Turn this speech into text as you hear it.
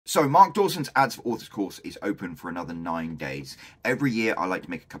So Mark Dawson's Ads for Authors course is open for another 9 days. Every year I like to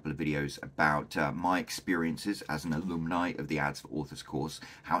make a couple of videos about my experiences as an alumni of the Ads for Authors course,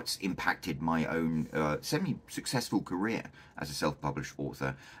 how it's impacted my own semi-successful career as a self-published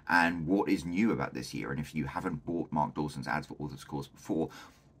author, and what is new about this year. And if you haven't bought Mark Dawson's Ads for Authors course before,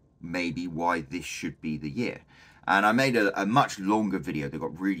 maybe why this should be the year. And I made a much longer video that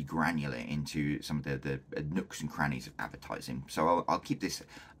got really granular into some of the nooks and crannies of advertising. So I'll keep this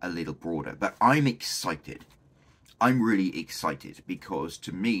a little broader, but I'm excited. I'm really excited because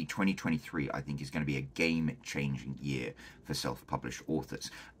to me, 2023, I think is going to be a game-changing year for self-published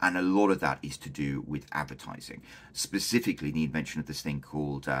authors. And a lot of that is to do with advertising, specifically the invention of this thing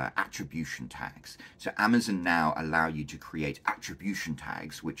called attribution tags. So Amazon now allow you to create attribution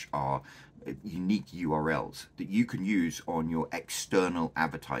tags, which are unique URLs that you can use on your external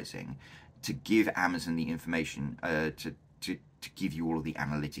advertising to give Amazon the information to give you all of the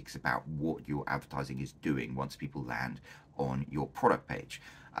analytics about what your advertising is doing once people land on your product page.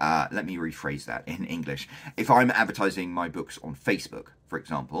 Let me rephrase that in English. If I'm advertising my books on Facebook, for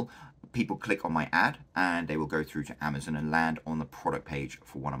example, people click on my ad and they will go through to Amazon and land on the product page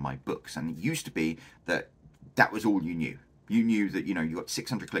for one of my books. And it used to be that that was all you knew. You knew that, you got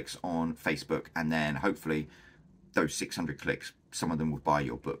 600 clicks on Facebook, and then hopefully those 600 clicks, some of them would buy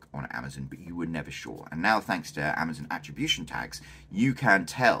your book on Amazon, but you were never sure. And now, thanks to Amazon attribution tags, you can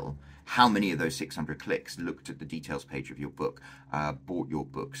tell how many of those 600 clicks looked at the details page of your book, bought your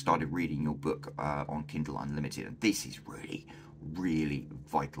book, started reading your book on Kindle Unlimited. And this is really, really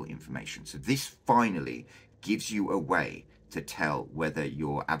vital information. So this finally gives you a way to tell whether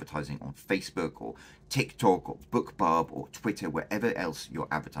you're advertising on Facebook or TikTok or BookBub or Twitter, wherever else you're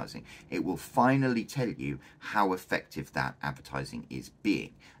advertising. It will finally tell you how effective that advertising is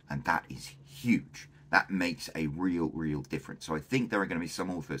being. And that is huge. That makes a real difference. So I think there are going to be some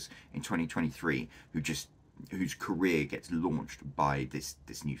authors in 2023 whose career gets launched by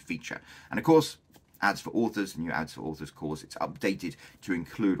this new feature. And of course, Ads for Authors, the new Ads for Authors course, it's updated to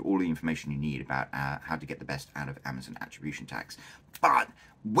include all the information you need about how to get the best out of Amazon attribution tags. But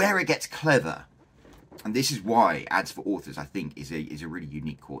where it gets clever, and this is why Ads for Authors, I think, is a really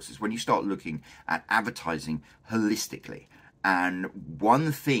unique course, is when you start looking at advertising holistically. And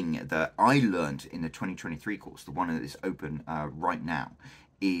one thing that I learned in the 2023 course, the one that is open right now,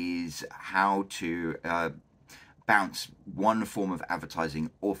 is how to bounce one form of advertising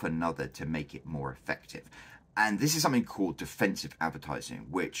off another to make it more effective. And this is something called defensive advertising,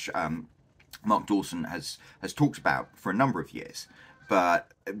 which Mark Dawson has talked about for a number of years.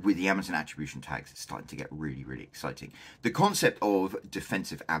 But with the Amazon attribution tags, it's starting to get really exciting. The concept of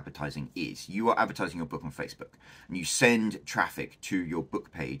defensive advertising is you are advertising your book on Facebook and you send traffic to your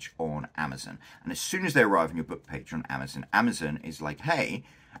book page on Amazon. And as soon as they arrive on your book page on Amazon, Amazon is like, hey,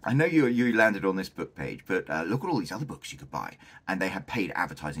 I know you landed on this book page, but look at all these other books you could buy. And they have paid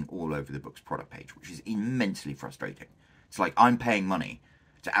advertising all over the book's product page, which is immensely frustrating. It's like I'm paying money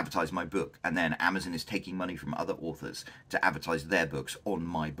to advertise my book, and then Amazon is taking money from other authors to advertise their books on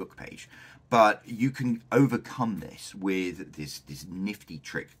my book page. But you can overcome this with this nifty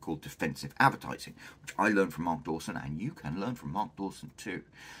trick called defensive advertising, which I learned from Mark Dawson, and you can learn from Mark Dawson too.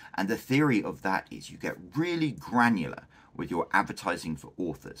 And the theory of that is you get really granular with your advertising for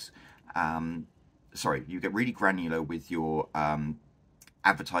authors. You get really granular with your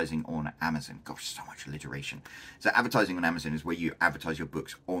advertising on Amazon. Gosh, so much alliteration. So advertising on Amazon is where you advertise your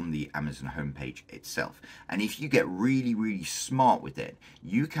books on the Amazon homepage itself. And if you get really smart with it,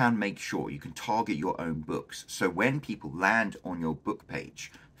 you can make sure you can target your own books. So when people land on your book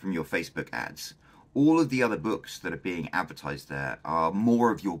page from your Facebook ads, all of the other books that are being advertised there are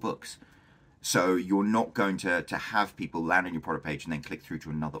more of your books. So you're not going to have people land on your product page and then click through to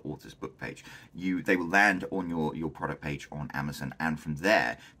another author's book page. They will land on your product page on Amazon, and from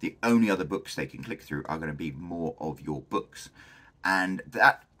there, the only other books they can click through are going to be more of your books. And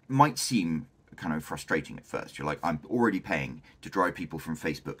that might seem kind of frustrating at first. You're like, I'm already paying to drive people from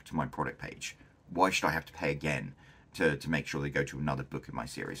Facebook to my product page. Why should I have to pay again to make sure they go to another book in my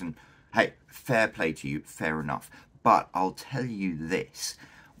series? And hey, fair play to you, fair enough. But I'll tell you this.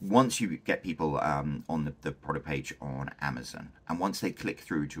 Once you get people on the product page on Amazon, and once they click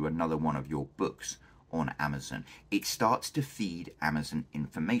through to another one of your books on Amazon, it starts to feed Amazon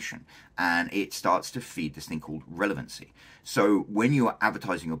information, and it starts to feed this thing called relevancy. So when you're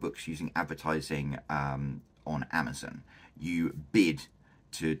advertising your books using advertising on Amazon, you bid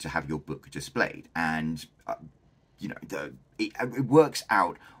to have your book displayed, and it works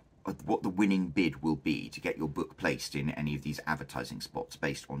out what the winning bid will be to get your book placed in any of these advertising spots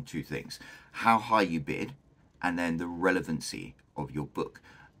based on two things: how high you bid, and then the relevancy of your book.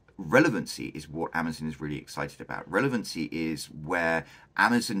 relevancy is what Amazon is really excited about. Relevancy is where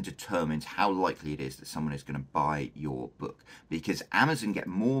Amazon determines how likely it is that someone is going to buy your book, because Amazon get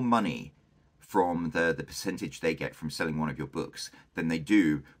more money from the percentage they get from selling one of your books than they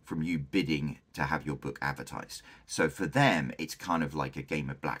do from you bidding to have your book advertised. So for them, it's kind of like a game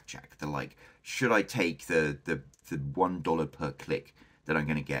of blackjack. They're like, should I take the $1 per click that I'm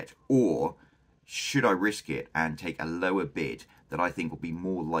going to get, or should I risk it and take a lower bid that I think will be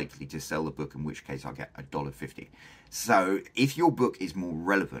more likely to sell the book, in which case I'll get $1.50. So if your book is more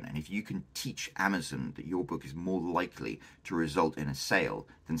relevant, and if you can teach Amazon that your book is more likely to result in a sale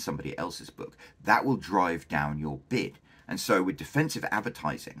than somebody else's book, that will drive down your bid. And so with defensive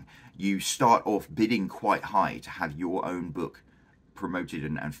advertising, you start off bidding quite high to have your own book promoted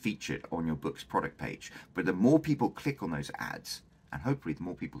and featured on your book's product page. But the more people click on those ads, and hopefully the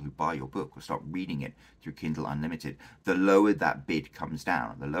more people who buy your book will start reading it through Kindle Unlimited, the lower that bid comes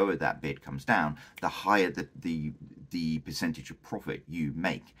down. The lower that bid comes down, the higher the percentage of profit you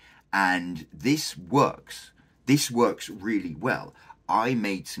make. And this works. This works really well. I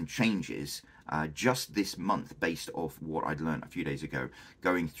made some changes just this month based off what I'd learned a few days ago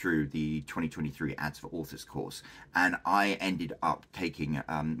going through the 2023 Ads for Authors course. And I ended up taking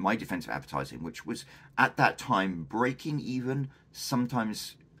my defensive advertising, which was at that time breaking even,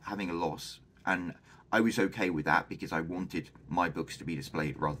 sometimes having a loss. And I was okay with that because I wanted my books to be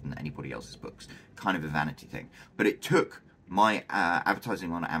displayed rather than anybody else's books. Kind of a vanity thing. But it took my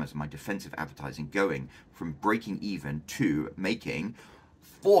advertising on Amazon, my defensive advertising, going from breaking even to making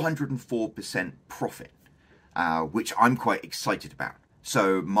 404% profit, which I'm quite excited about.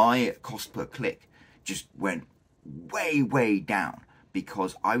 So my cost per click just went way, way down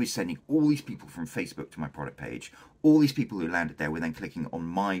because I was sending all these people from Facebook to my product page. All these people who landed there were then clicking on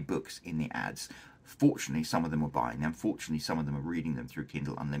my books in the ads. Fortunately, some of them were buying them. Fortunately, some of them were reading them through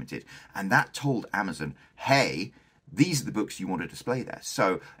Kindle Unlimited. And that told Amazon, hey, these are the books you want to display there.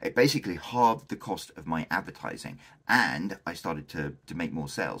 So it basically halved the cost of my advertising, and I started to make more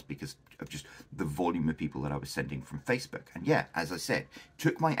sales because of just the volume of people that I was sending from Facebook. And yeah, as I said,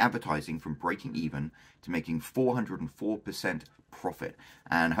 took my advertising from breaking even to making 404% profit.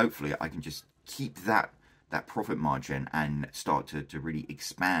 And hopefully I can just keep that profit margin and start to really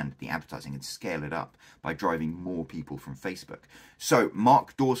expand the advertising and scale it up by driving more people from Facebook. So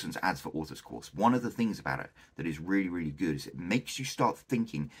Mark Dawson's Ads for Authors course, one of the things about it that is really, really good is it makes you start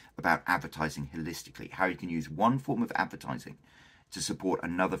thinking about advertising holistically, how you can use one form of advertising to support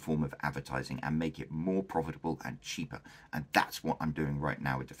another form of advertising and make it more profitable and cheaper. And that's what I'm doing right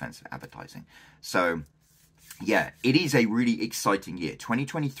now with defensive advertising. So yeah, it is a really exciting year.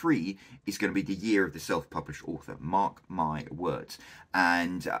 2023 is going to be the year of the self-published author. Mark my words.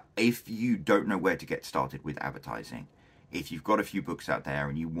 And if you don't know where to get started with advertising, if you've got a few books out there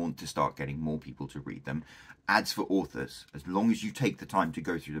and you want to start getting more people to read them, Ads for Authors, as long as you take the time to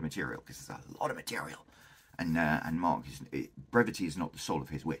go through the material, because there's a lot of material. And Mark, brevity is not the soul of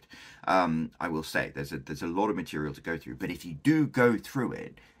his wit. I will say, there's a lot of material to go through. But if you do go through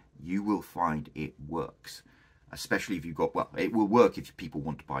it, you will find it works. Especially if you've got, well, it will work if people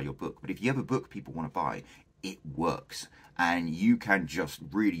want to buy your book. But if you have a book people want to buy, it works. And you can just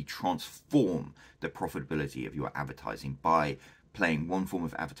really transform the profitability of your advertising by playing one form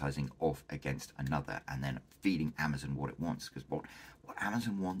of advertising off against another and then feeding Amazon what it wants. Because what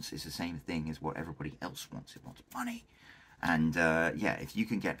Amazon wants is the same thing as what everybody else wants. It wants money. And yeah, if you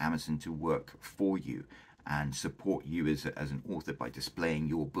can get Amazon to work for you and support you as an author by displaying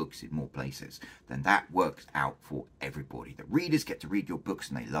your books in more places, then that works out for everybody. The readers get to read your books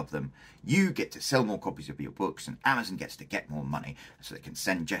and they love them. You get to sell more copies of your books, and Amazon gets to get more money so they can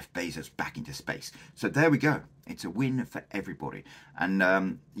send Jeff Bezos back into space. So there we go. It's a win for everybody.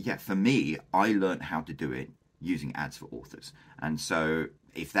 And yeah, for me, I learned how to do it using Ads for Authors. And so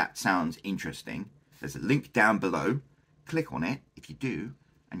if that sounds interesting, there's a link down below. Click on it if you do,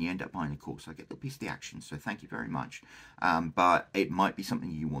 and you end up buying the course. I get a little piece of the action, so thank you very much. But it might be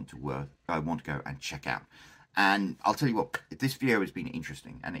something you want to go and check out. And I'll tell you what, if this video has been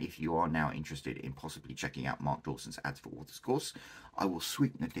interesting, and if you are now interested in possibly checking out Mark Dawson's Ads for Authors course, I will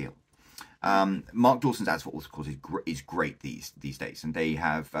sweeten the deal. Mark Dawson's Ads for Authors course is great these days, and they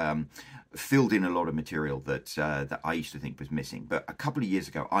have filled in a lot of material that I used to think was missing. But a couple of years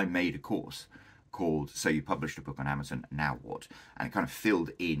ago, I made a course called So You Published a Book on Amazon, Now What? And it kind of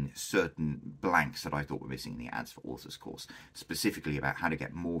filled in certain blanks that I thought were missing in the Ads for Authors course, specifically about how to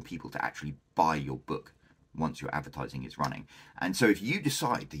get more people to actually buy your book once your advertising is running. And so if you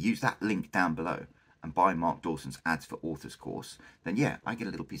decide to use that link down below and buy Mark Dawson's Ads for Authors course, then yeah, I get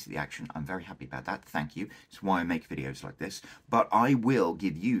a little piece of the action. I'm very happy about that. Thank you. It's why I make videos like this. But I will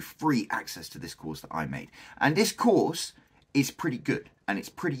give you free access to this course that I made. And this course is pretty good, and it's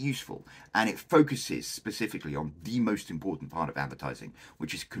pretty useful, and it focuses specifically on the most important part of advertising,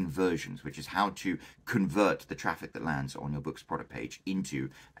 which is conversions, which is how to convert the traffic that lands on your book's product page into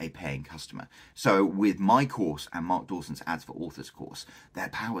a paying customer. So with my course and Mark Dawson's Ads for Authors course, their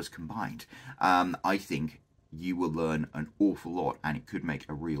powers combined, I think you will learn an awful lot, and it could make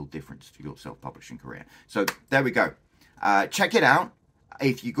a real difference to your self-publishing career. So there we go. Check it out.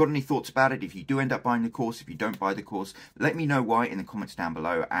 If you've got any thoughts about it, if you do end up buying the course, if you don't buy the course, let me know why in the comments down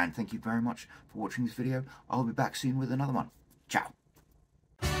below. And thank you very much for watching this video. I'll be back soon with another one. Ciao.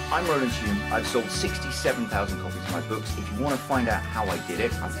 I'm Roland Hume. I've sold 67,000 copies of my books. If you want to find out how I did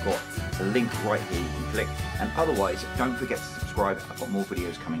it, I've got a link right here you can click. And otherwise, don't forget to subscribe. I've got more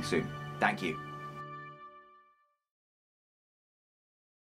videos coming soon. Thank you.